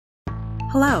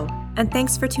Hello, and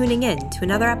thanks for tuning in to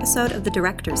another episode of The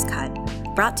Director's Cut,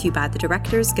 brought to you by the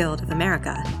Directors Guild of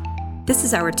America. This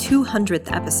is our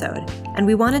 200th episode, and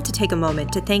we wanted to take a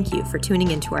moment to thank you for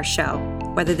tuning into our show,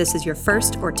 whether this is your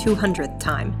first or 200th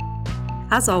time.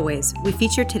 As always, we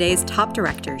feature today's top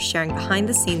directors sharing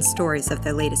behind-the-scenes stories of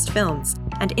their latest films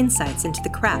and insights into the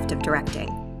craft of directing.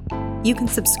 You can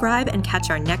subscribe and catch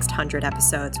our next 100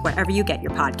 episodes wherever you get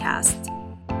your podcasts.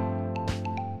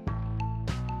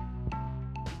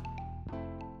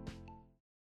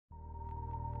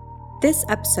 This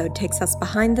episode takes us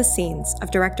behind the scenes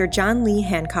of director John Lee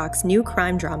Hancock's new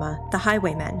crime drama, The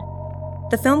Highwaymen.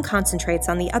 The film concentrates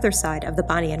on the other side of the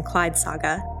Bonnie and Clyde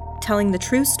saga, telling the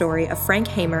true story of Frank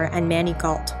Hamer and Manny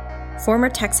Galt, former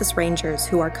Texas Rangers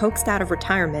who are coaxed out of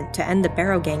retirement to end the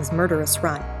Barrow Gang's murderous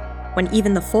run, when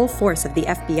even the full force of the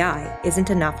FBI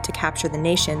isn't enough to capture the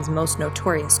nation's most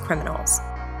notorious criminals.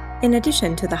 In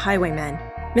addition to The Highwaymen,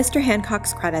 Mr.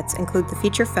 Hancock's credits include the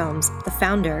feature films The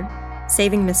Founder,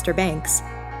 Saving Mr. Banks,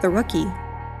 The Rookie,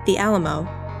 The Alamo,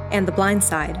 and The Blind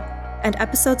Side, and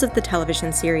episodes of the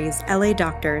television series LA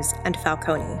Doctors and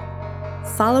Falcone.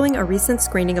 Following a recent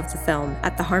screening of the film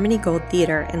at the Harmony Gold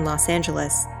Theater in Los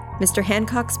Angeles, Mr.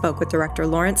 Hancock spoke with director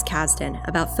Lawrence Kasdan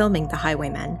about filming The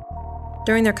Highwaymen.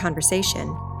 During their conversation,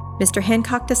 Mr.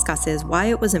 Hancock discusses why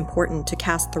it was important to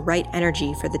cast the right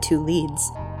energy for the two leads,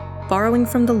 borrowing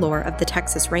from the lore of the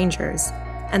Texas Rangers,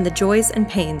 and the joys and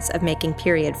pains of making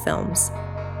period films.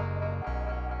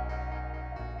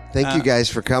 Thank you guys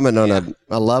for coming on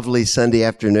a lovely Sunday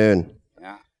afternoon.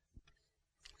 Yeah.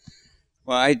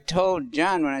 Well, I told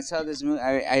John when I saw this movie,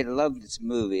 I love this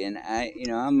movie, and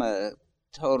I'm a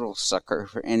total sucker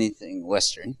for anything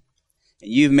Western.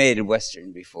 And you've made a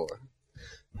Western before.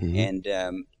 Mm-hmm.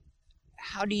 And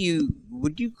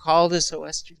would you call this a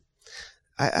Western?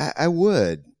 I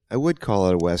would. I would call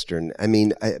it a Western. I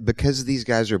mean, because these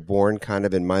guys are born kind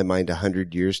of, in my mind,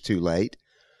 100 years too late.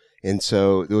 And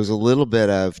so there was a little bit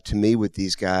of, to me, with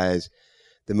these guys,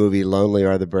 the movie Lonely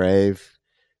Are the Brave,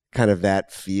 kind of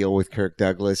that feel with Kirk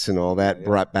Douglas and all that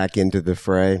brought back into the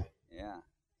fray. Yeah.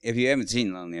 If you haven't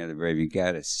seen Lonely Are the Brave, you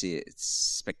got to see it. It's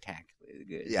spectacularly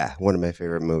good. Yeah, one of my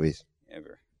favorite movies.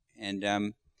 Ever.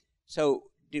 And so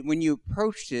when you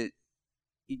approached it,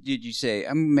 did you say,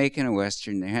 I'm making a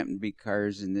Western, there happen to be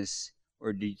cars in this?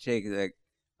 Or did you take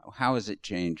how has it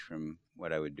changed from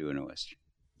what I would do in a Western?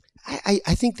 I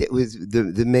think that was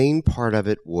the main part of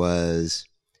it was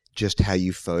just how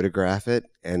you photograph it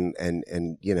and at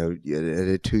a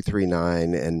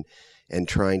 239 and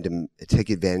trying to take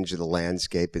advantage of the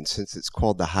landscape. And since it's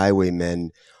called The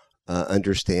Highwaymen,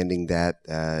 understanding that,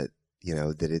 that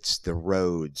it's the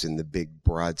roads and the big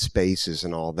broad spaces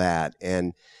and all that.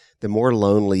 And the more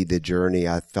lonely the journey,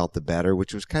 I felt the better,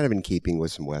 which was kind of in keeping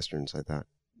with some Westerns, I thought.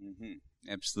 Mm-hmm.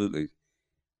 Absolutely.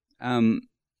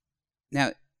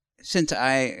 Now, since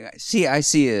I see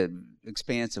a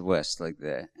expanse of West like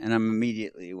that, and I'm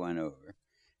immediately won over,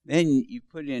 then you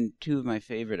put in two of my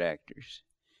favorite actors,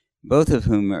 both of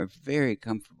whom are very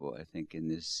comfortable, I think, in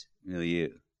this milieu.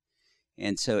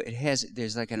 And so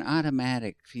there's like an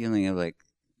automatic feeling of like,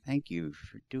 thank you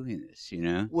for doing this,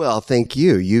 Well, thank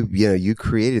you. You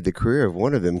created the career of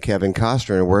one of them, Kevin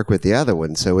Costner, and worked with the other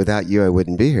one. So without you, I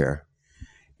wouldn't be here.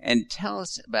 And tell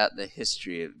us about the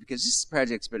history because this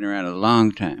project's been around a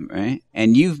long time, right?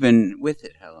 And you've been with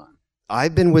it how long?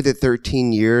 I've been with it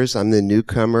 13 years. I'm the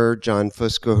newcomer. John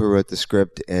Fusco, who wrote the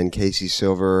script, and Casey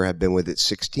Silver have been with it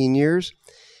 16 years.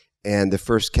 And the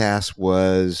first cast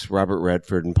was Robert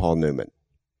Redford and Paul Newman.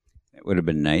 That would have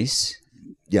been nice.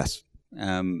 Yes.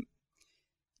 Times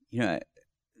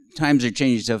are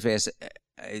changing so fast.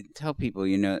 I tell people,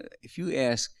 if you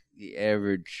ask the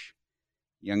average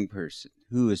young person,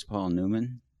 who is Paul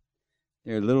Newman?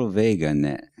 They're a little vague on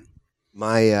that.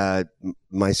 My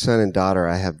son and daughter,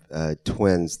 I have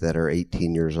twins that are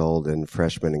 18 years old and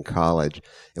freshmen in college.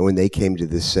 And when they came to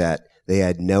the set, they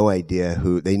had no idea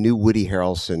they knew Woody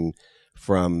Harrelson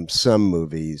from some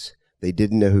movies. They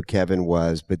didn't know who Kevin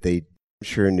was, but they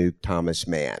sure knew Thomas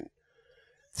Mann.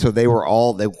 So they were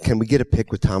can we get a pic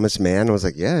with Thomas Mann? I was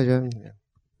like, yeah.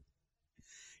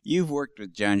 You've worked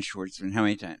with John Schwartzman how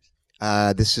many times?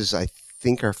 This is, I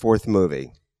think, our fourth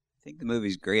movie. I think the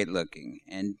movie's great looking.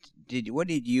 And what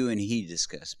did you and he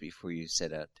discuss before you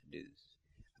set out to do this?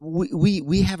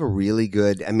 We have a really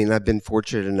good, I've been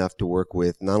fortunate enough to work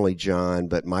with not only John,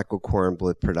 but Michael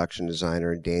Kornblit, production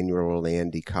designer, and Daniel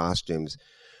Rolandi, costumes,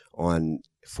 on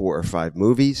 4 or 5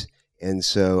 movies. And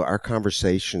so our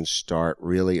conversations start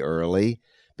really early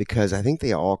because I think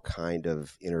they all kind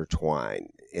of intertwine.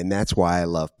 And that's why I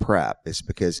love prep. It's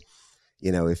because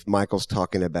if Michael's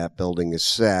talking about building a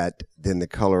set, then the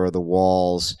color of the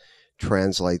walls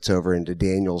translates over into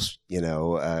Daniel's,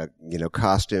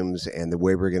 costumes and the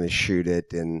way we're going to shoot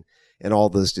it and all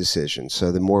those decisions.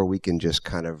 So the more we can just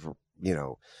kind of,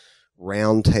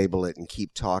 round table it and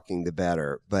keep talking, the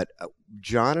better. But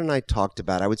John and I talked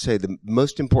about, I would say the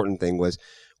most important thing was,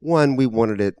 one, we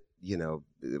wanted it,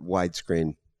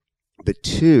 widescreen, but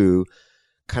two,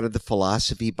 kind of the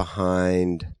philosophy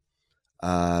behind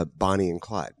Bonnie and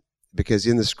Clyde. Because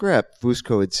in the script,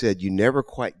 Fusco had said you never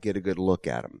quite get a good look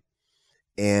at them.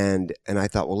 And I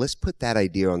thought, well, let's put that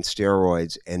idea on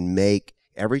steroids and make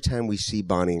every time we see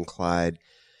Bonnie and Clyde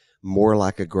more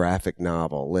like a graphic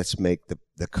novel. Let's make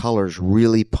the colors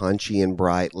really punchy and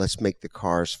bright. Let's make the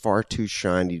cars far too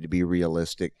shiny to be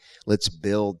realistic. Let's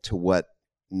build to what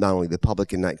not only the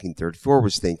public in 1934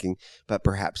 was thinking, but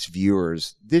perhaps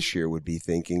viewers this year would be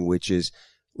thinking, which is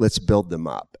let's build them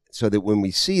up so that when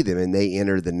we see them and they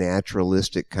enter the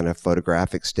naturalistic kind of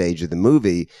photographic stage of the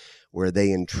movie where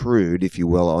they intrude, if you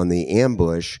will, on the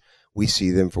ambush, we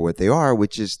see them for what they are,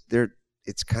 which is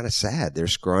it's kind of sad. They're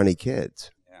scrawny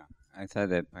kids. I thought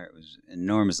that part was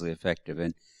enormously effective.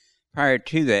 And prior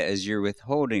to that, as you're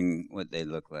withholding what they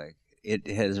look like, it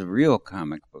has a real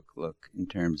comic book look in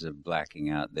terms of blacking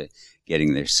out,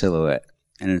 getting their silhouette.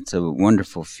 And it's a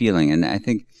wonderful feeling. And I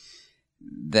think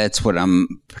that's what I'm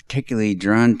particularly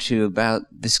drawn to about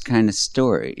this kind of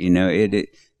story.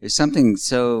 There's something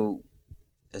so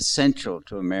essential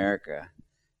to America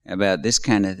about this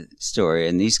kind of story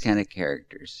and these kind of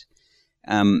characters.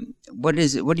 What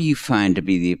do you find to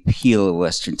be the appeal of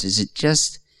Westerns? Is it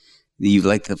just that you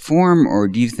like the form, or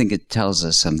do you think it tells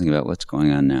us something about what's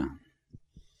going on now?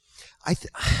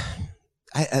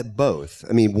 Both.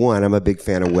 I mean, one, I'm a big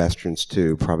fan of Westerns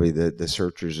too. Probably The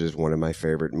Searchers is one of my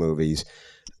favorite movies.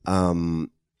 So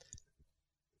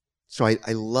I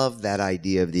love that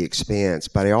idea of the expanse,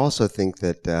 but I also think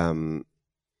that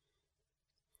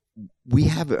we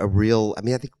have a real, I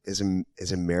think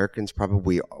as Americans,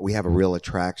 probably we have a real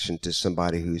attraction to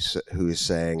somebody who is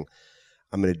saying,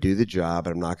 I'm going to do the job,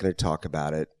 but I'm not going to talk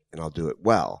about it, and I'll do it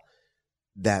well.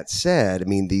 That said,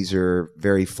 these are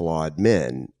very flawed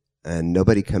men, and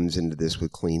nobody comes into this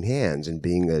with clean hands. And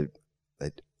being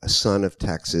a son of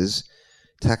Texas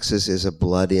is a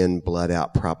blood in, blood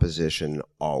out proposition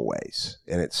always,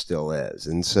 and it still is.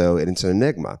 And it's an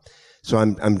enigma. So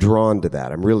I'm drawn to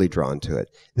that. I'm really drawn to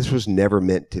it. This was never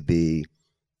meant to be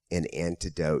an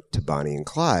antidote to Bonnie and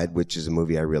Clyde, which is a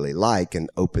movie I really like and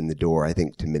opened the door, I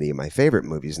think, to many of my favorite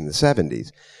movies in the 70s.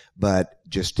 But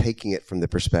just taking it from the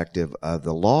perspective of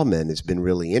the lawmen has been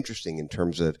really interesting in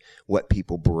terms of what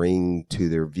people bring to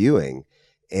their viewing.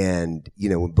 And,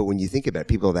 but when you think about it,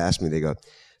 people have asked me, they go,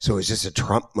 so is this a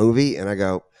Trump movie? And I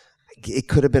go, it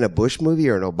could have been a Bush movie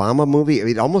or an Obama movie.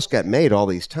 It almost got made all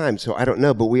these times, so I don't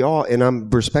know. But we all, and I'm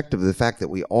respectful of the fact that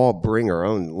we all bring our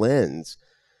own lens,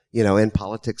 and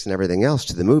politics and everything else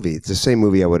to the movie. It's the same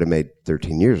movie I would have made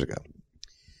 13 years ago.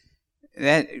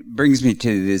 That brings me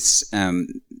to this, I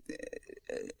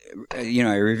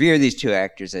revere these two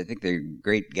actors. I think they're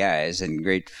great guys and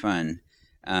great fun.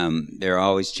 There are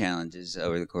always challenges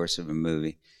over the course of a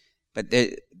movie. But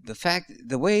the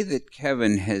way that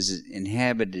Kevin has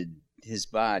inhabited his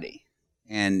body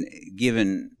and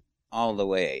given all the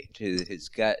way to his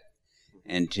gut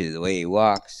and to the way he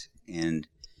walks, and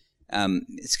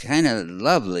it's kind of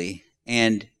lovely,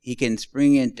 and he can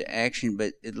spring into action,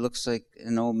 but it looks like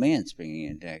an old man springing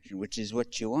into action, which is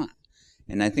what you want.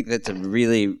 And I think that's a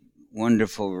really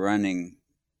wonderful running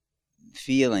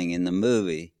feeling in the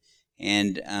movie.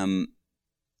 And,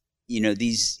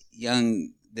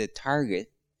 the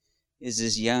target is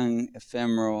this young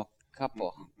ephemeral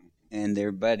couple and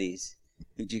their buddies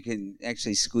who you can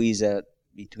actually squeeze out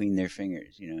between their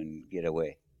fingers, and get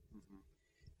away.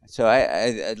 So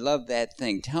I love that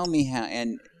thing. Tell me how,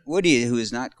 and Woody, who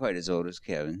is not quite as old as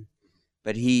Kevin,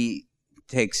 but he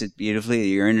takes it beautifully.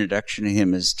 Your introduction to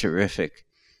him is terrific,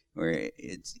 where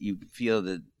you feel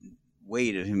the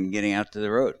weight of him getting out to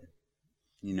the road,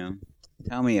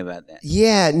 Tell me about that.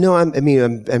 Yeah, no,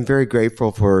 I'm very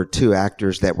grateful for two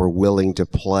actors that were willing to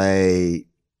play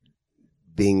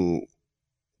being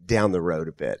down the road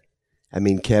a bit.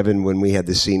 Kevin, when we had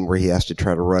the scene where he has to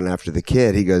try to run after the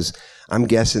kid, he goes, I'm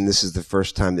guessing this is the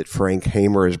first time that Frank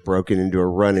Hamer has broken into a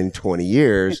run in 20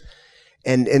 years.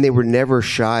 And they were never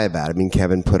shy about it.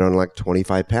 Kevin put on like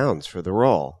 25 pounds for the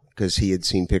role because he had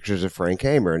seen pictures of Frank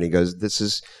Hamer, and he goes, this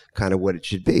is kind of what it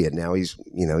should be. And now he's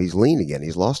lean again.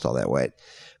 He's lost all that weight.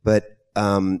 But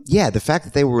the fact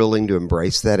that they were willing to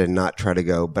embrace that and not try to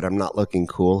go, but I'm not looking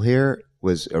cool here,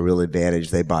 was a real advantage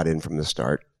they bought in from the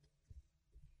start.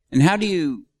 And how do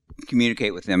you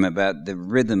communicate with them about the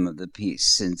rhythm of the piece,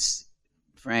 since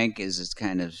Frank is this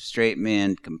kind of straight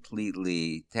man,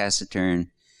 completely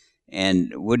taciturn,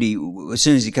 and Woody, as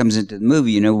soon as he comes into the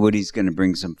movie, you know Woody's going to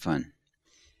bring some fun.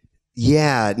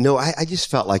 Yeah, no, I just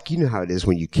felt like, you know how it is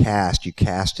when you cast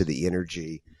to the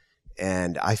energy.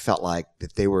 And I felt like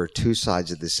that they were two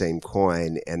sides of the same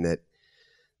coin, and that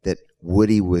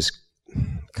Woody was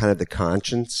kind of the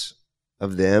conscience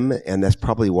of them, and that's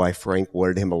probably why Frank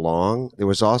wanted him along. There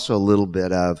was also a little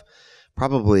bit of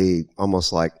probably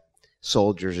almost like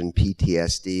soldiers and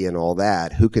PTSD and all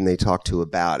that. Who can they talk to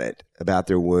about it, about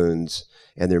their wounds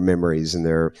and their memories and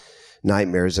their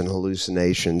nightmares and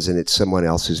hallucinations, and it's someone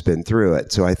else who's been through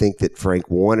it. So I think that Frank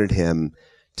wanted him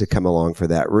to come along for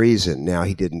that reason. Now,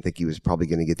 he didn't think he was probably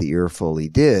going to get the earful he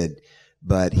did,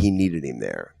 but he needed him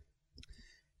there.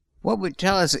 What would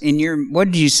tell us what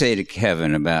did you say to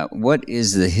Kevin about what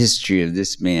is the history of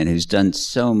this man who's done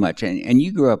so much? And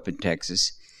you grew up in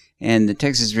Texas, and the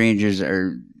Texas Rangers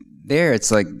are there. It's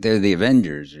like they're the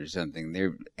Avengers or something.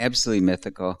 They're absolutely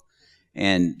mythical,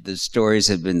 and the stories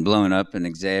have been blown up and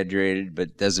exaggerated, but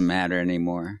it doesn't matter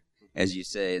anymore, as you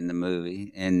say in the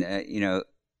movie. And,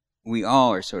 we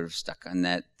all are sort of stuck on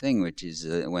that thing, which is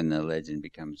when the legend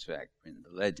becomes fact, when the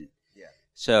legend. Yeah.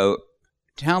 So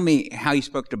tell me how you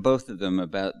spoke to both of them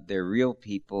about their real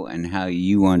people and how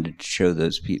you wanted to show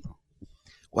those people.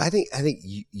 Well, I think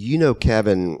you know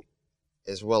Kevin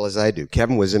as well as I do.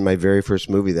 Kevin was in my very first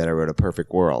movie that I wrote, A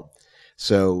Perfect World.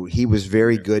 So he was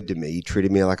very good to me. He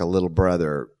treated me like a little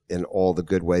brother in all the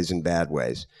good ways and bad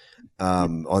ways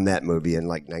on that movie in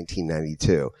like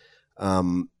 1992.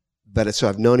 But so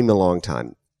I've known him a long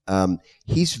time.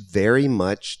 He's very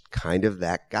much kind of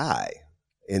that guy.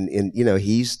 And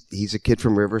he's a kid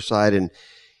from Riverside, and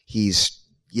he's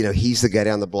the guy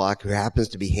down the block who happens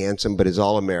to be handsome but is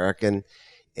all American,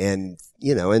 and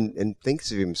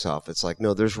thinks of himself. It's like,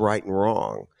 no, there's right and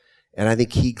wrong. And I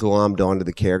think he glommed onto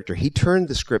the character. He turned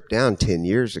the script down 10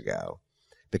 years ago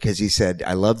because he said,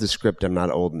 I love the script, I'm not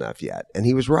old enough yet. And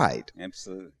he was right.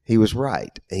 Absolutely. He was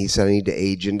right. And he said, I need to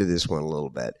age into this one a little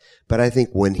bit. But I think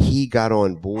when he got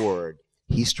on board,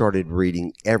 he started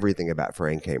reading everything about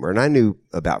Frank Hamer. And I knew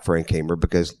about Frank Hamer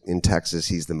because in Texas,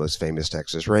 he's the most famous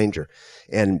Texas Ranger.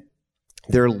 And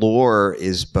their lore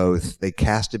is both, they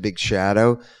cast a big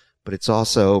shadow, but it's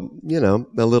also,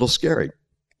 a little scary.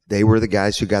 They were the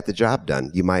guys who got the job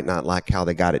done. You might not like how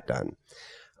they got it done.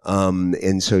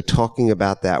 And so talking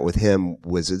about that with him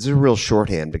it's a real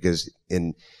shorthand, because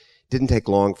it didn't take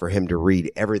long for him to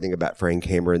read everything about Frank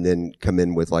Hamer and then come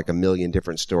in with like a million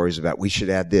different stories about we should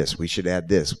add this.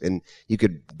 And you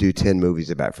could do 10 movies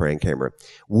about Frank Hamer.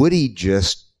 Woody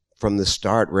just from the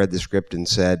start read the script and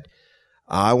said,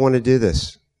 I want to do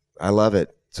this. I love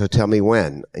it. So tell me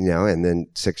when, and then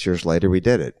 6 years later we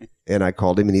did it. And I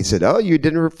called him and he said, oh, you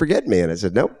didn't forget me. And I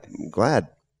said, nope, I'm glad.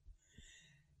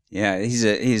 Yeah,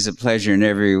 he's a pleasure in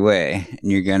every way, and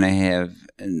you're going to have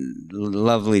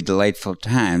lovely, delightful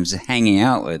times hanging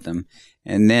out with him.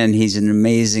 And then he's an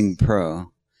amazing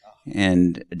pro,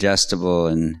 and adjustable,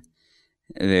 and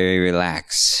very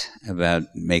relaxed about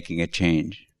making a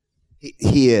change.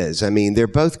 He is. I mean, they're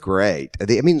both great.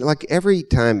 Like every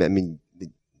time,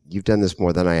 you've done this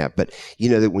more than I have, but you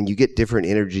know that when you get different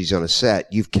energies on a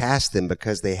set, you've cast them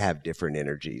because they have different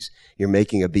energies. You're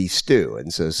making a beef stew,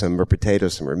 and so some are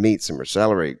potatoes, some are meat, some are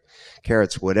celery,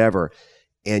 carrots, whatever,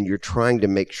 and you're trying to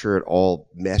make sure it all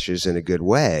meshes in a good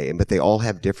way, but they all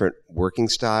have different working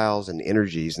styles and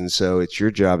energies, and so it's your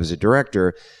job as a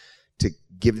director to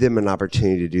give them an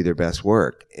opportunity to do their best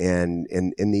work. And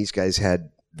these guys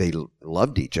they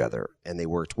loved each other and they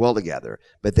worked well together,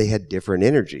 but they had different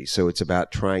energies. So it's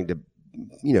about trying to,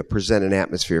 present an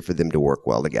atmosphere for them to work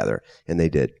well together. And they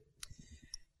did.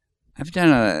 I've done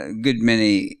a good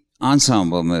many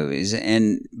ensemble movies,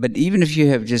 but even if you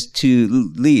have just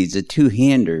two leads, a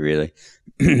two-hander really,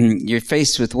 you're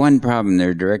faced with one problem.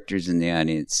 There are directors in the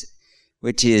audience,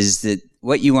 which is that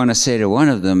what you want to say to one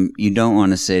of them, you don't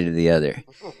want to say to the other.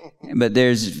 But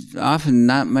there's often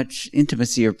not much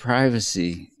intimacy or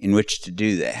privacy in which to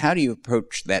do that. How do you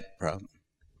approach that problem?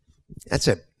 That's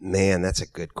a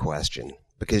good question,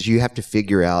 because you have to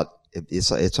figure out,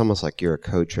 it's almost like you're a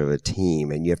coach of a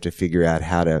team, and you have to figure out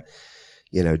how to,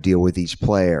 deal with each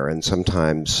player. And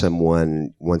sometimes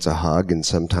someone wants a hug, and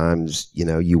sometimes,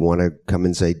 you want to come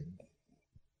and say,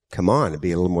 come on, and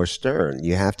be a little more stern.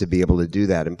 You have to be able to do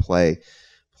that and play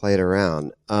it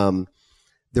around.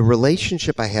 The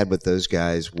relationship I had with those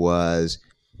guys was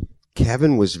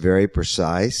Kevin was very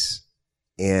precise,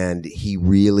 and he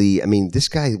really, this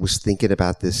guy was thinking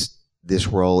about this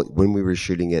role when we were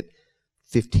shooting it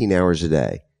 15 hours a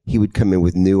day. he would come in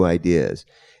with new ideas.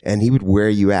 And he would wear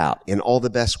you out in all the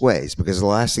best ways, because the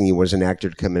last thing he was an actor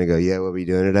to come in and go, yeah, what are we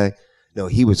doing today? No,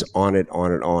 he was on it,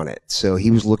 on it, on it. So he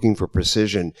was looking for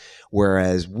precision,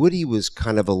 whereas Woody was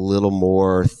kind of a little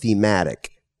more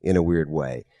thematic in a weird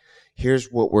way.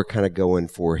 Here's what we're kind of going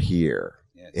for here.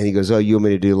 Yes. And he goes, oh, you want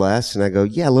me to do less? And I go,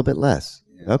 yeah, a little bit less.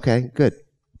 Yeah. Okay, good.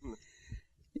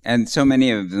 And so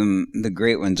many of them, the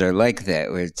great ones, are like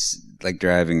that, where it's like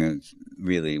driving a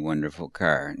really wonderful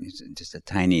car. It's just a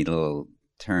tiny little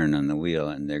turn on the wheel,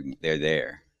 and they're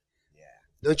there. Yeah.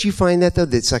 Don't you find that, though?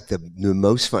 That's like the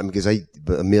most fun, because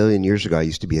a million years ago, I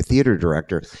used to be a theater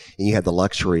director, and you had the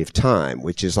luxury of time,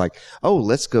 which is like, oh,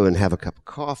 let's go and have a cup of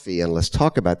coffee, and let's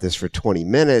talk about this for 20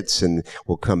 minutes, and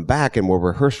we'll come back, and we'll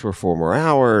rehearse for 4 more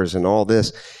hours, and all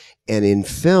this. And in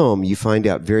film, you find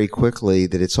out very quickly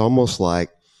that it's almost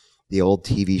like the old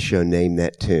TV show Name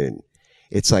That Tune.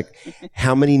 It's like,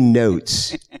 how many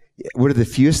notes, what are the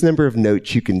fewest number of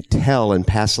notes you can tell and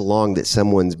pass along that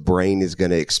someone's brain is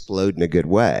going to explode in a good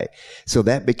way? So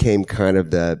that became kind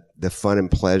of the fun and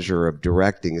pleasure of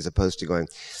directing, as opposed to going,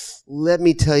 let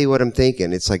me tell you what I'm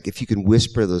thinking. It's like, if you can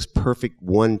whisper those perfect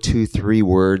 1, 2, 3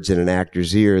 words in an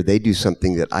actor's ear, they do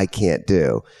something that I can't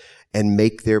do, and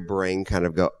make their brain kind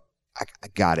of go, I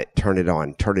got it, turn it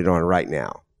on right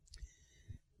now.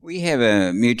 We have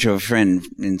a mutual friend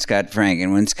in Scott Frank,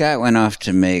 and when Scott went off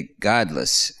to make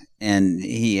Godless, and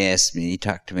he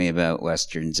talked to me about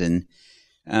Westerns, and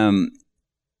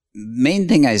main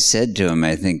thing I said to him,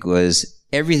 I think, was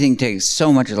everything takes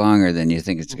so much longer than you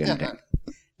think it's going to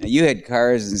take. Now, you had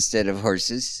cars instead of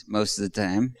horses most of the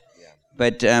time, yeah.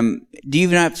 But do you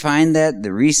not find that the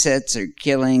resets are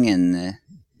killing, and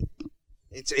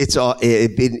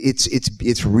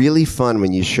It's really fun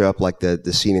when you show up, like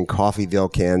the scene in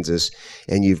Coffeyville, Kansas,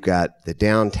 and you've got the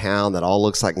downtown that all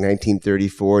looks like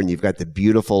 1934, and you've got the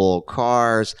beautiful old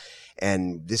cars,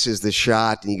 and this is the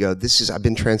shot, and you go, I've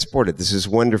been transported. This is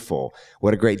wonderful.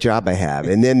 What a great job I have.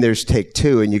 And then there's take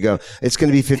 2, and you go, it's going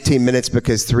to be 15 minutes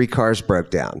because 3 cars broke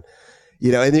down.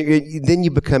 You know, and then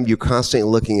you're constantly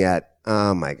looking at,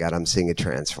 oh my God, I'm seeing a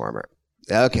transformer.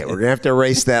 Okay, we're going to have to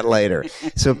erase that later.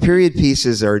 So period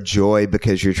pieces are joy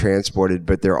because you're transported,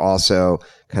 but they're also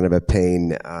kind of a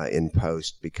pain in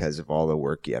post because of all the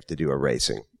work you have to do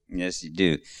erasing. Yes, you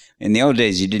do. In the old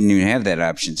days, you didn't even have that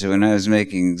option. So when I was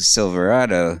making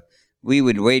Silverado, we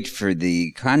would wait for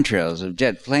the contrails of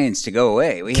jet planes to go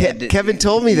away. Kevin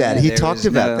told me that. He talked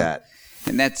about that.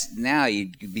 And that's, now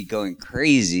you'd be going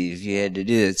crazy if you had to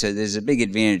do it. So there's a big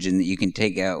advantage in that you can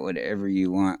take out whatever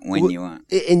you want when you want.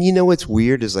 And you know what's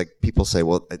weird is, like, people say,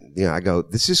 well, I go,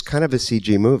 this is kind of a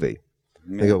CG movie.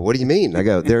 Yeah. They go, what do you mean? I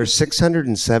go, there are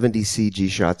 670 CG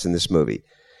shots in this movie.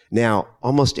 Now,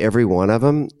 almost every one of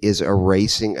them is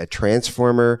erasing a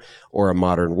transformer or a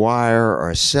modern wire or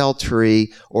a cell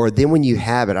tree, or then when you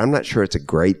have it, I'm not sure it's a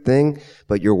great thing,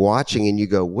 but you're watching and you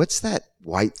go, what's that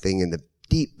white thing in the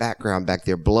deep background back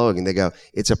there blowing? And they go,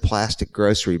 it's a plastic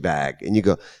grocery bag. And you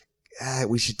go,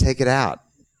 we should take it out.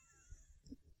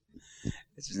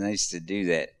 It's nice to do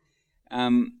that.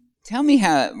 Tell me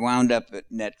how it wound up at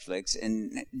Netflix,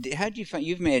 and how did you find,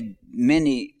 you've made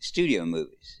many studio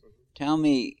movies. Tell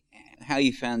me how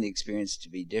you found the experience to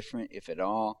be different, if at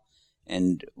all,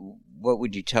 and what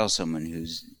would you tell someone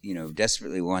who's,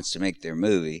 desperately wants to make their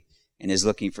movie and is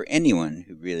looking for anyone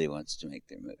who really wants to make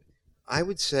their movie? I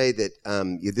would say that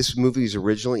this movie was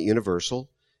originally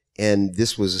Universal, and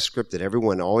this was a script that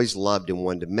everyone always loved and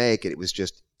wanted to make. And it was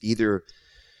just either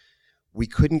we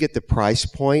couldn't get the price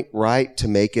point right to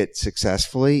make it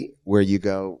successfully, where you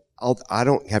go, I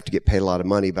don't have to get paid a lot of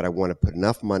money, but I want to put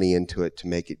enough money into it to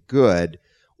make it good,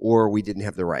 or we didn't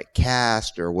have the right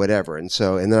cast or whatever. And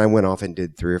then I went off and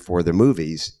did 3 or 4 other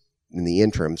movies in the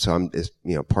interim, so I'm just,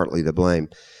 partly to blame.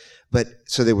 But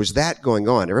so there was that going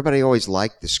on. Everybody always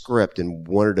liked the script and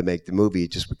wanted to make the movie.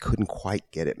 Just we couldn't quite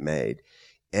get it made.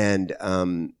 And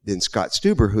then Scott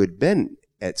Stuber, who had been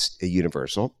at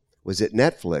Universal, was at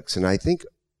Netflix. And I think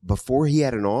before he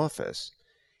had an office,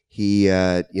 he,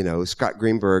 Scott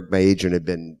Greenberg, my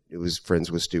agent, was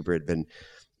friends with Stuber, had been,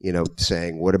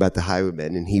 saying, what about the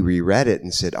Highwaymen? And he reread it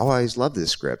and said, I always loved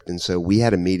this script. And so we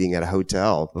had a meeting at a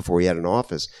hotel before he had an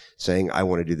office saying, I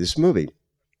want to do this movie.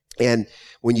 And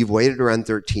when you've waited around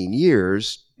 13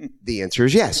 years, the answer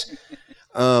is yes.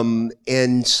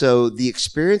 And so the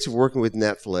experience of working with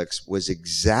Netflix was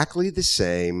exactly the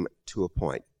same to a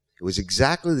point. It was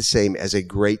exactly the same as a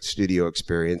great studio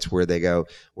experience where they go,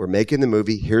 we're making the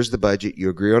movie, here's the budget, you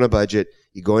agree on a budget,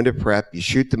 you go into prep, you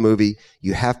shoot the movie,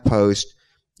 you have post,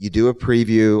 you do a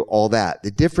preview, all that. The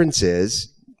difference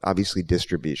is, obviously,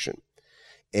 distribution.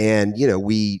 And,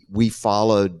 we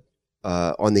followed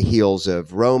on the heels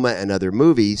of Roma and other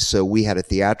movies. So we had a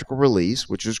theatrical release,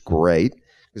 which was great,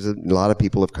 because a lot of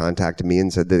people have contacted me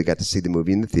and said that they got to see the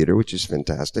movie in the theater, which is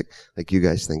fantastic. Like you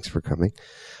guys, thanks for coming.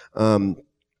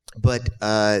 But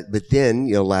then,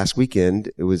 last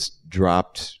weekend it was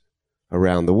dropped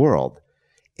around the world,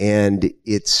 and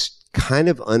it's kind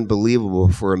of unbelievable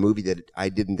for a movie that I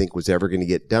didn't think was ever going to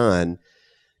get done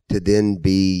to then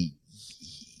be,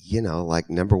 like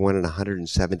number one in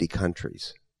 170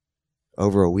 countries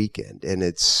over a weekend. And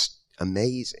it's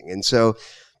amazing. And so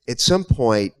at some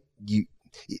point,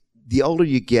 the older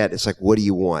you get, it's like, what do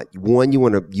you want? One, you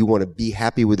want to be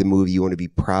happy with the movie. You want to be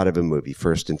proud of a movie,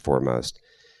 first and foremost.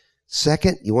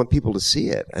 Second, you want people to see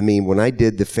it. I mean, when I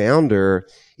did The Founder,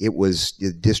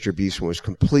 the distribution was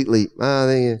completely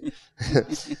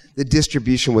the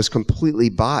distribution was completely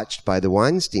botched by the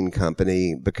Weinstein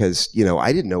Company because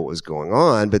I didn't know what was going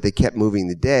on, but they kept moving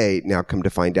the date. Now, come to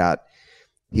find out,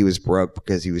 he was broke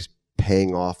because he was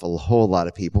paying off a whole lot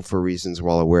of people for reasons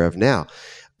we're all aware of now.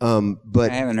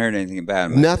 But I haven't heard anything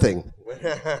about him. Nothing.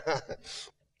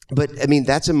 But I mean,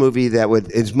 that's a movie that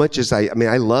would, as much as I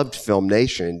loved Film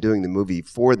Nation and doing the movie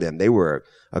for them. They were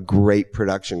a great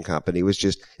production company. It was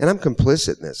just, and I'm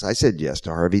complicit in this. I said yes to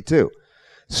Harvey too.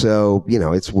 So,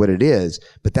 it's what it is.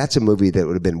 But that's a movie that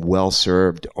would have been well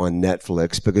served on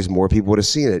Netflix because more people would have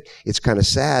seen it. It's kind of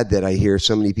sad that I hear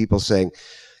so many people saying,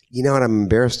 you know what, I'm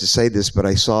embarrassed to say this, but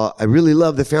I really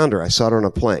love The Founder. I saw it on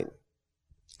a plane.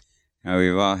 Oh,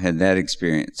 we've all had that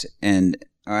experience. And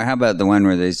how about the one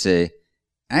where they say,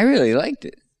 I really liked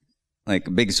it. Like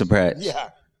a big surprise. Yeah.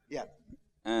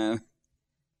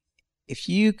 If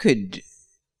you could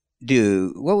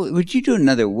would you do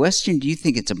another Western? Do you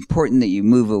think it's important that you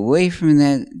move away from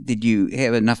that? Did you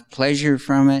have enough pleasure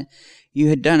from it? You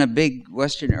had done a big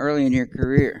Western early in your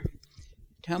career.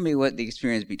 Tell me what the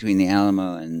experience between the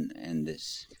Alamo and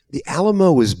this. The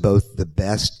Alamo was both the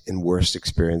best and worst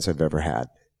experience I've ever had.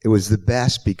 It was the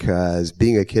best because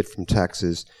being a kid from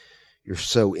Texas, you're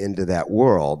so into that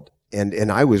world.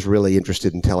 And I was really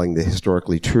interested in telling the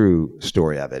historically true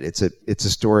story of it. It's a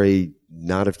story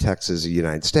not of Texas or the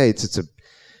United States.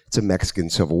 It's a Mexican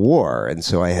Civil War. And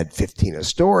so I had 15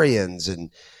 historians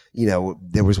and,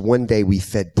 there was one day we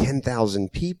fed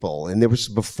 10,000 people, and there was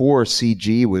before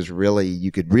CG was really,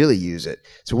 you could really use it.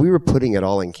 So we were putting it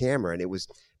all in camera, and it was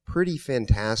pretty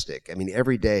fantastic. I mean,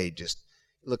 every day, just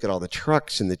look at all the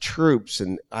trucks and the troops,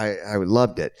 and I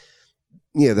loved it.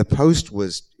 The post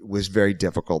was very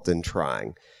difficult in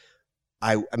trying.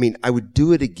 I would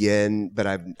do it again, but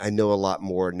I know a lot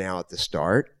more now at the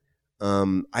start.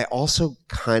 I also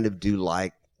kind of do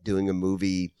like doing a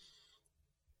movie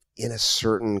in a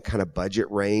certain kind of budget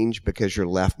range because you're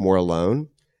left more alone.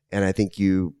 And I think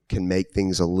you can make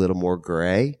things a little more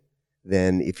gray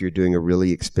than if you're doing a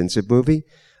really expensive movie.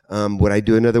 Would I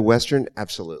do another Western?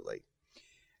 Absolutely.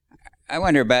 I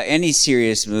wonder about any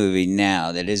serious movie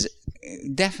now that is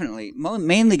definitely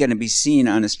mainly going to be seen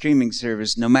on a streaming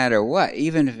service no matter what,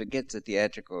 even if it gets a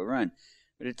theatrical run.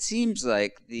 But it seems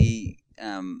like the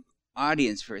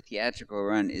audience for a theatrical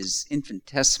run is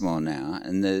infinitesimal now,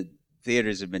 and the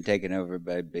theaters have been taken over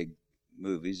by big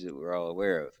movies that we're all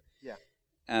aware of. Yeah.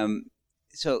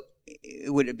 So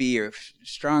would it be your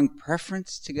strong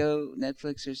preference to go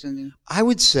Netflix or something? I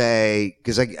would say,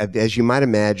 because as you might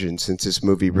imagine, since this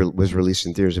movie was released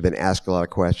in theaters, I've been asked a lot of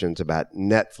questions about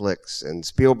Netflix and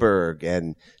Spielberg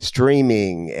and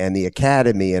streaming and the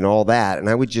Academy and all that. And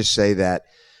I would just say that,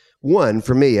 one,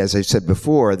 for me, as I said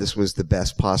before, this was the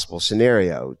best possible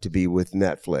scenario to be with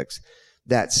Netflix.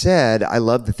 That said, I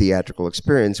love the theatrical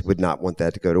experience, would not want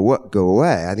that to go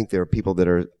away. I think there are people that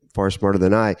are far smarter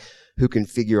than I who can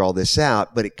figure all this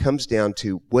out, but it comes down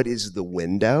to what is the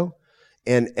window.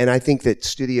 And I think that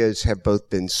studios have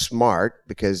both been smart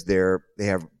because they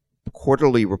have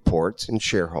quarterly reports and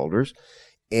shareholders.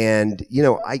 And,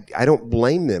 I don't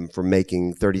blame them for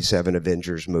making 37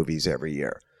 Avengers movies every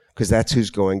year because that's who's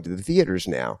going to the theaters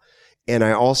now. And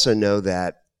I also know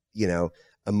that,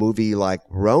 a movie like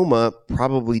Roma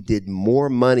probably did more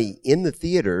money in the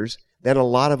theaters than a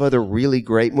lot of other really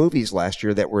great movies last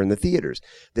year that were in the theaters.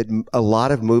 That a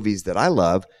lot of movies that I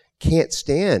love can't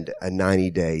stand a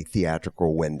 90-day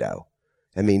theatrical window.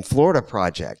 I mean, Florida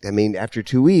Project. I mean, after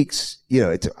 2 weeks,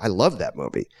 I love that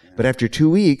movie. But after 2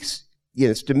 weeks,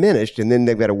 it's diminished, and then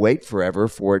they've got to wait forever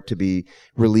for it to be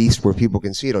released where people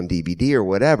can see it on DVD or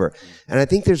whatever. And I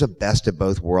think there's a best of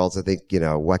both worlds. I think,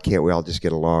 why can't we all just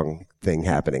get along thing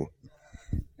happening?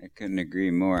 I couldn't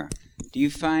agree more. Do you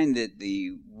find that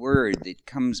the word that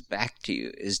comes back to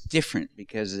you is different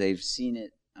because they've seen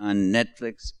it on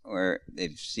Netflix or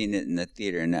they've seen it in the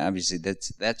theater? And obviously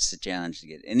that's the challenge to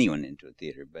get anyone into a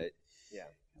theater. But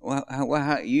Well,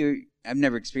 I've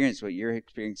never experienced what you're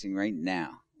experiencing right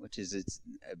now, which is it's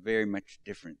a very much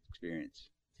different experience.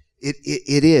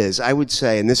 It is. I would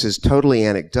say, and this is totally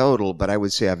anecdotal, but I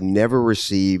would say I've never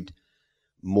received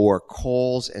more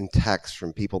calls and texts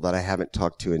from people that I haven't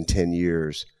talked to in 10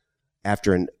 years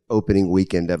after an opening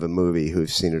weekend of a movie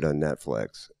who've seen it on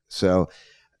Netflix. So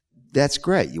that's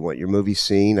great. You want your movie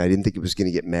seen. I didn't think it was going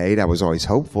to get made. I was always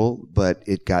hopeful, but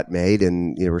it got made,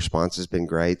 and response has been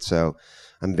great. So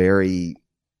I'm very,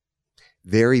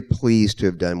 very pleased to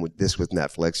have done this with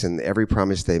Netflix, and every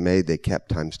promise they made, they kept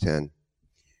times 10.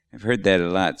 I've heard that a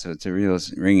lot, so it's a real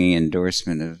ringing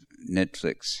endorsement of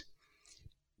Netflix.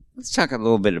 Let's talk a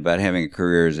little bit about having a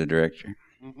career as a director.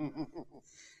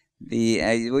 What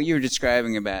you were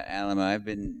describing about Alamo, I've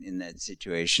been in that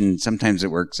situation. Sometimes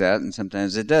it works out, and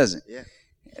sometimes it doesn't. Yeah.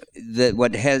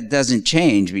 What doesn't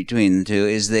change between the two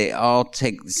is they all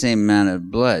take the same amount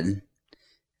of blood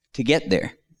to get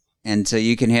there. And so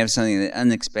you can have something that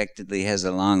unexpectedly has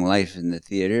a long life in the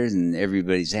theater, and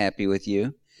everybody's happy with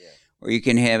you. Or you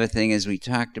can have a thing, as we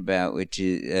talked about, which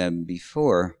is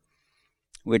before,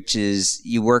 which is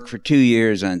you work for 2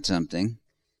 years on something,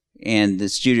 and the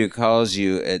studio calls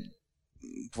you at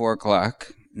 4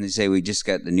 o'clock, and they say, we just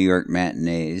got the New York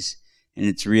matinees, and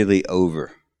it's really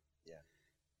over. Yeah.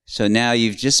 So now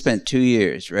you've just spent 2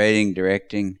 years writing,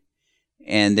 directing,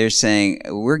 and they're saying,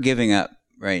 we're giving up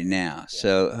right now. Yeah.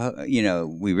 So,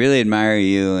 we really admire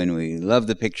you, and we love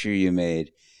the picture you made.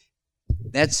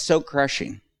 That's so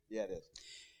crushing. Yeah, it is.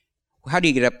 How do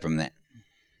you get up from that?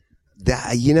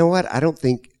 You know what? I don't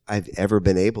think I've ever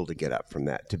been able to get up from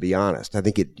that, to be honest. I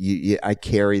think I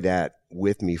carry that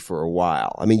with me for a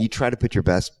while. I mean, you try to put your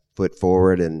best foot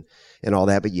forward and all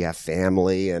that, but you have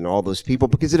family and all those people,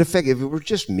 because if it were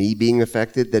just me being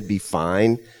affected, that'd be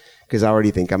fine, because I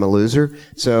already think I'm a loser.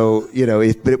 So,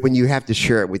 but when you have to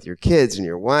share it with your kids and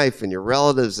your wife and your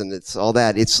relatives and it's all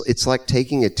that, it's like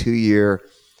taking a 2-year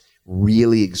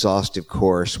really exhaustive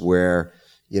course where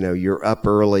you're up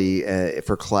early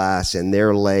for class and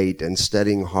they're late and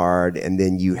studying hard, and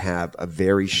then you have a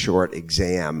very short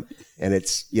exam, and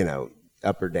it's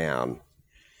up or down.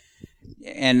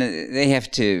 And they have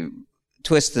to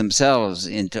twist themselves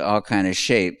into all kind of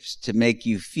shapes to make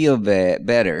you feel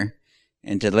better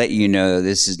and to let you know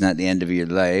this is not the end of your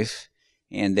life,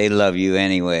 and they love you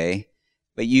anyway,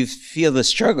 but you feel the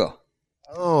struggle.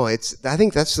 Oh, I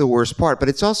think that's the worst part, but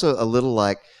it's also a little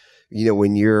like,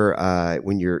 when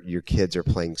your kids are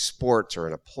playing sports or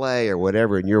in a play or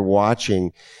whatever, and you're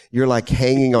watching, you're like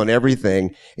hanging on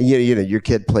everything. And your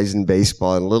kid plays in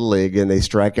baseball in Little League, and they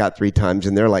strike out 3 times,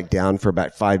 and they're like down for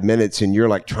about 5 minutes, and you're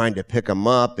like trying to pick them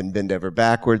up and bend over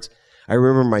backwards. I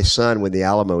remember my son, when The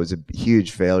Alamo was a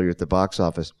huge failure at the box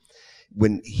office,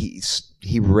 when he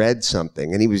read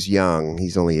something, and he was young.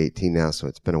 He's only 18 now, so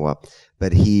it's been a while.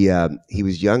 But he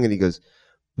was young, and he goes,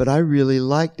 "But I really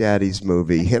like Daddy's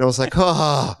movie." And I was like,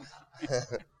 oh.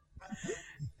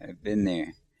 I've been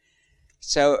there.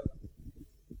 So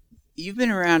you've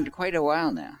been around quite a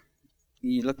while now.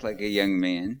 You look like a young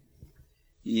man.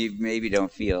 You maybe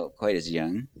don't feel quite as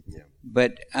young. Yeah.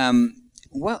 But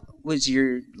what was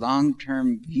your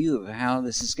long-term view of how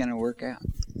this is going to work out?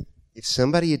 If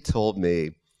somebody had told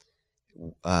me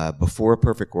before A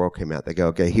Perfect World came out, they go,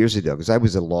 okay, here's the deal. Because I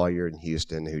was a lawyer in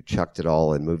Houston who chucked it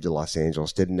all and moved to Los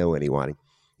Angeles, didn't know anybody,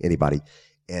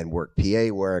 and worked PA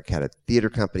work, had a theater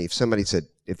company. If somebody said,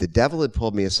 if the devil had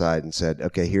pulled me aside and said,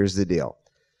 okay, here's the deal.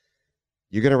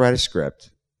 You're going to write a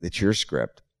script that's your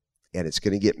script, and it's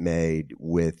going to get made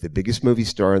with the biggest movie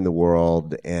star in the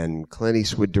world and Clint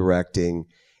Eastwood directing,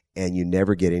 and you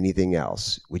never get anything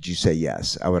else, would you say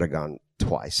yes? I would have gone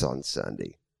twice on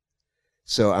Sunday.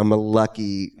 So I'm a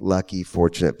lucky,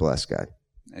 fortunate, blessed guy.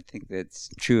 I think that's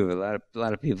true of a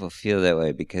lot of people feel that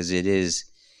way, because it's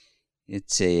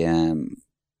a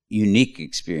unique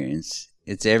experience.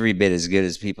 It's every bit as good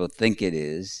as people think it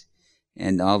is,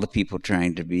 and all the people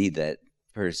trying to be that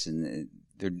person,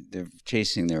 they're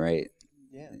chasing the right.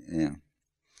 Yeah.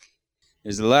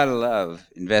 There's a lot of love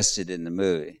invested in the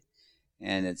movie.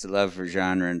 And it's a love for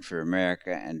genre and for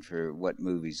America and for what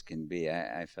movies can be.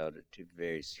 I felt it too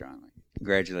very strongly.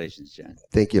 Congratulations, John.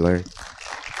 Thank you, Larry.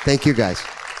 Thank you, guys.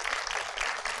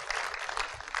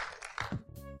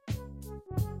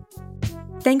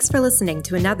 Thanks for listening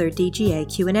to another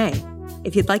DGA Q&A.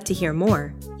 If you'd like to hear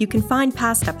more, you can find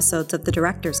past episodes of The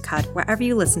Director's Cut wherever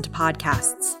you listen to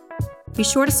podcasts. Be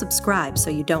sure to subscribe so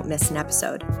you don't miss an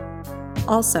episode.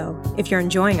 Also, if you're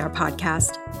enjoying our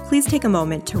podcast, please take a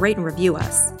moment to rate and review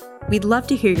us. We'd love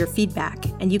to hear your feedback,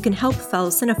 and you can help fellow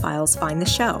cinephiles find the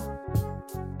show.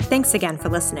 Thanks again for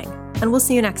listening, and we'll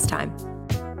see you next time.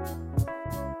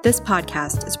 This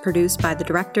podcast is produced by the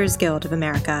Directors Guild of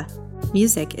America.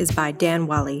 Music is by Dan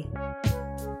Wally.